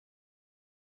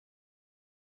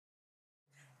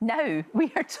Now,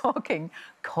 we are talking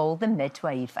Call the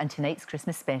Midwife, and tonight's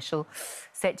Christmas special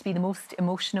set to be the most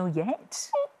emotional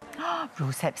yet.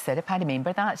 Rosehip syrup, I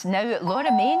remember that. Now,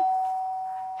 Laura Main,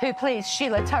 who plays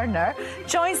Sheila Turner,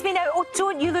 joins me now. Oh,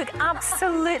 don't you look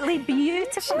absolutely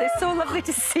beautiful. It's so lovely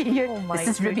to see you. Oh my this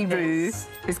is Ruby Roo,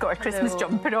 who's got her Christmas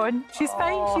jumper on. She's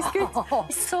fine, she's good.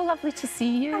 It's so lovely to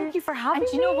see you. Thank you for having me.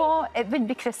 And do you know what? It wouldn't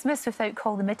be Christmas without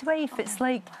Call the Midwife. It's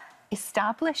like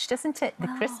established, isn't it? The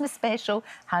Christmas special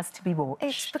has to be watched.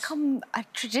 It's become a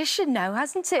tradition now,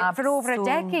 hasn't it? Absolutely. For over a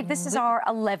decade. This is our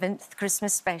 11th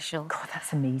Christmas special. God,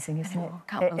 that's amazing, isn't it?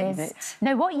 Can't believe it.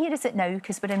 Now, what year is it now?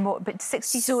 Because we're in what, but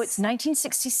 60... So it's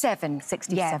 1967.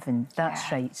 67, yeah.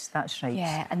 That's right, that's right.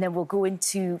 Yeah, and then we'll go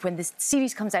into, when the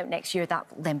series comes out next year, that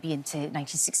will then be into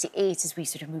 1968 as we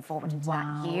sort of move forward into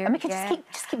that year. And we could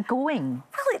just keep going.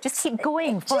 Well, just keep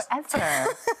going forever. Yeah,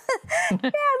 I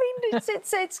mean,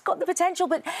 it's got the potential,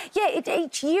 but yeah,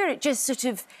 each year it just sort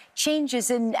of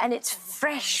changes and it's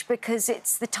fresh because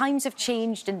the times have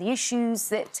changed and the issues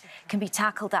that can be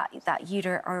tackled that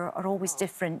year are always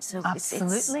different. So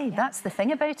absolutely, that's the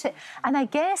thing about it. And I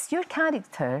guess your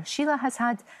character, Sheila, has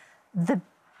had the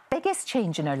biggest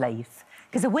change in her life.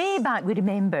 Because way back we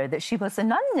remember that she was a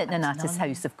nun at Nanatta's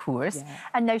house, of course,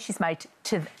 and now she's married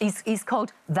to, he's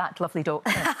called That Lovely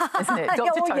Doctor, isn't it?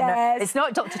 Dr Turner. Yes. It's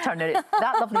not Dr Turner, it's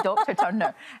That Lovely Dr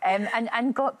Turner.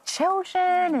 And got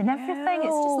children and everything. It's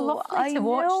just lovely to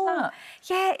watch that.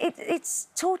 Yeah, it's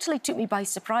totally took me by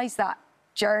surprise, that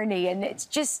journey, and it's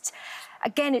just,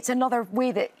 again, it's another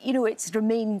way that, you know, it's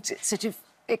remained sort of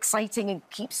exciting and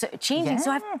keeps sort of changing. So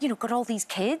I've, you know, got all these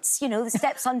kids, you know, the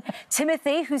stepson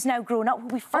Timothy, who's now grown up, who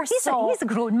we first saw. He's a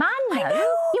grown man now.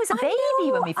 He was a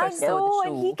baby when we first saw the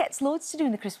show. And he gets loads to do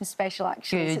in the Christmas special,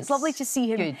 actually. Good. So it's lovely to see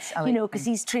him, Like you know, because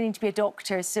he's training to be a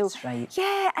doctor. So that's right.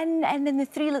 Yeah, and then the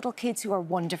three little kids who are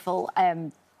wonderful.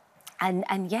 And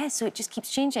yeah, so it just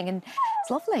keeps changing, and it's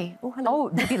lovely. Oh, hello. Oh,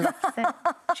 Ruby loves it.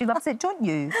 She loves it, don't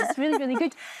you? It's really, really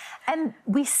good. And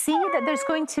we see that there's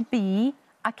going to be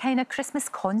a kind of Christmas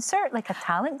concert, like a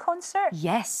talent concert?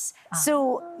 Yes.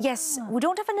 So, yes, we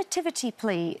don't have a nativity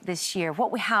play this year.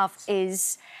 What we have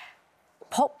is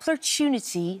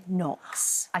Poplartunity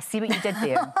Knocks. I see what you did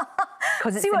there.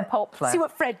 Because it's in Poplar. See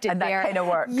what Fred did and there. And that kind of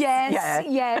works. Yes,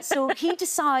 yeah. So he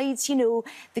decides, you know,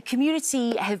 the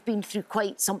community have been through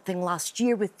quite something last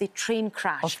year with the train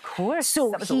crash. Of course.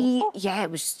 So yeah,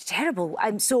 it was terrible.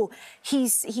 So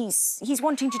he's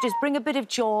wanting to just bring a bit of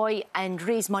joy and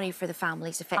raise money for the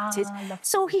families affected.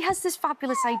 So he has this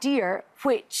fabulous idea,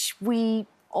 which we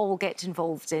all get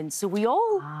involved in. So we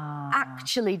all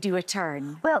actually do a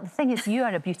turn. Well, the thing is, you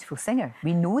are a beautiful singer.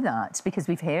 We know that because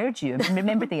we've heard you. I mean,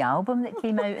 remember the album that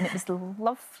came out, and it was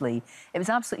lovely. It was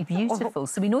absolutely beautiful.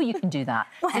 So we know you can do that.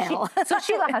 Well. So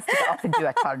Sheila has to get up and do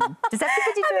a turn. Does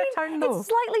everybody do a turn, though? It's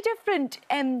slightly different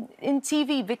in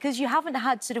TV because you haven't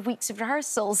had sort of weeks of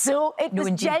rehearsal. So it was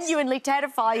genuinely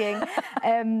terrifying.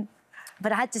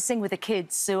 But I had to sing with the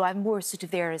kids, so I'm more sort of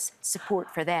there as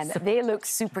support for them. They look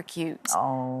super cute.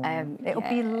 Oh, it'll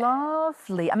be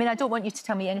lovely. I mean, I don't want you to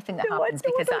tell me anything that happens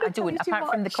because I don't, apart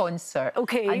from the concert.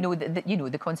 OK. I know that, you know,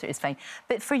 the concert is fine.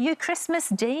 But for you, Christmas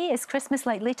Day, is Christmas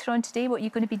like later on today? What are you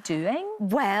going to be doing?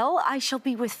 Well, I shall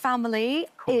be with family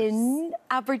in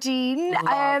Aberdeen.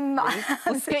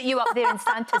 We'll scoot you up there in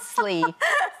Santa's sleigh.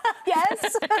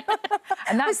 Yes.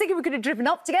 And I was thinking we could have driven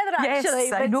up together, actually.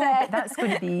 Yes, I know, but that's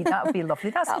going to be, that'll be lovely.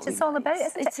 That's what it's all about,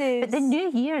 isn't it? It is. But the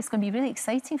new year is going to be really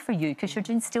exciting for you because you're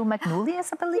doing Still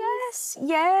Magnolias, I believe. Yes,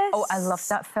 yes. Oh, I love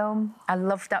that film. I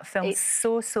love that film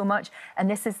so much. And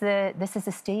this is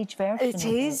the stage version. It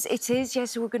is.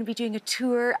 Yes, so we're going to be doing a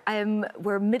tour.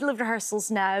 We're middle of rehearsals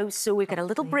now, so we've got a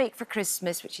little break for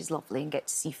Christmas, which is lovely, and get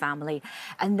to see family.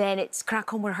 And then it's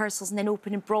crack on with rehearsals, and then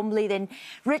open in Bromley, then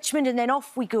Richmond, and then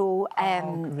off we go.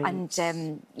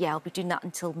 Yeah, I'll be doing that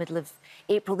until middle of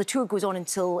April. The tour goes on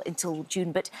until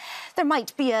June, but there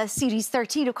might be a series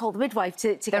 13 of Call the Midwife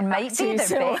to get back to. There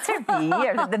better be,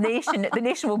 or the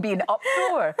nation will be in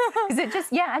uproar. Because it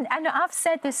just, and I've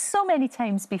said this so many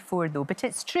times before, though, but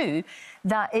it's true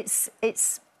that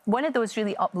it's one of those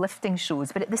really uplifting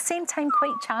shows, but at the same time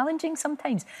quite challenging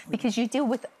sometimes because you deal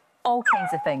with all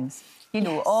kinds of things. You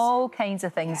know, all kinds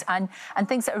of things and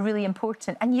things that are really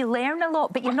important. And you learn a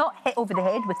lot, but you're not hit over the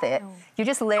head with it. You're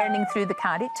just learning through the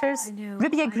characters. I know,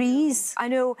 Ruby agrees. I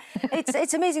know.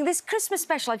 It's amazing. This Christmas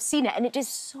special, I've seen it, and it is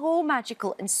so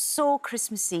magical and so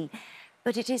Christmassy,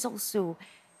 but it is also,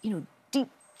 you know,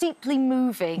 deeply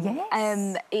moving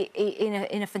in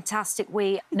a fantastic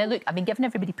way. Now, look, I've been giving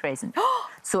everybody presents.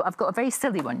 So I've got a very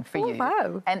silly one for you.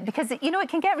 Wow. Because, you know, it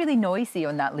can get really noisy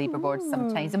on that labour board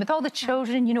sometimes. And with all the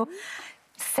children, you know,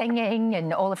 singing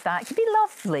and all of that. It could be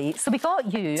lovely. So we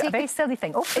got you a very silly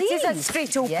thing. Oh, please. It is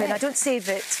straight open. Yes. I don't save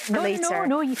it for later.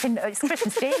 No, you can. It's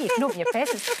Christmas Day. You can open your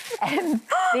presents.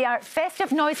 They are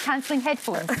festive noise-cancelling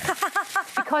headphones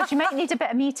because you might need a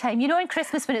bit of me time. You know, in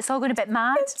Christmas when it's all going a bit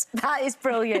mad. That is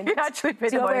brilliant. Actually,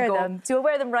 do I wear them? Do I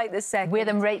wear them right this second? Wear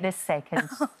them right this second.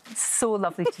 So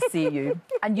lovely to see you,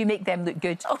 and you make them look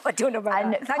good. Oh, I don't know about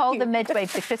and that. Thank Call you. the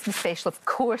Midwife, the Christmas special, of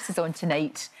course, is on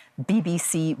tonight.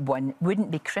 BBC One.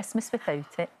 Wouldn't be Christmas without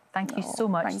it. Thank you so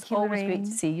much. Thank It's you, always Lorraine. great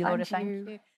to see you, Laura. And Thank you. you.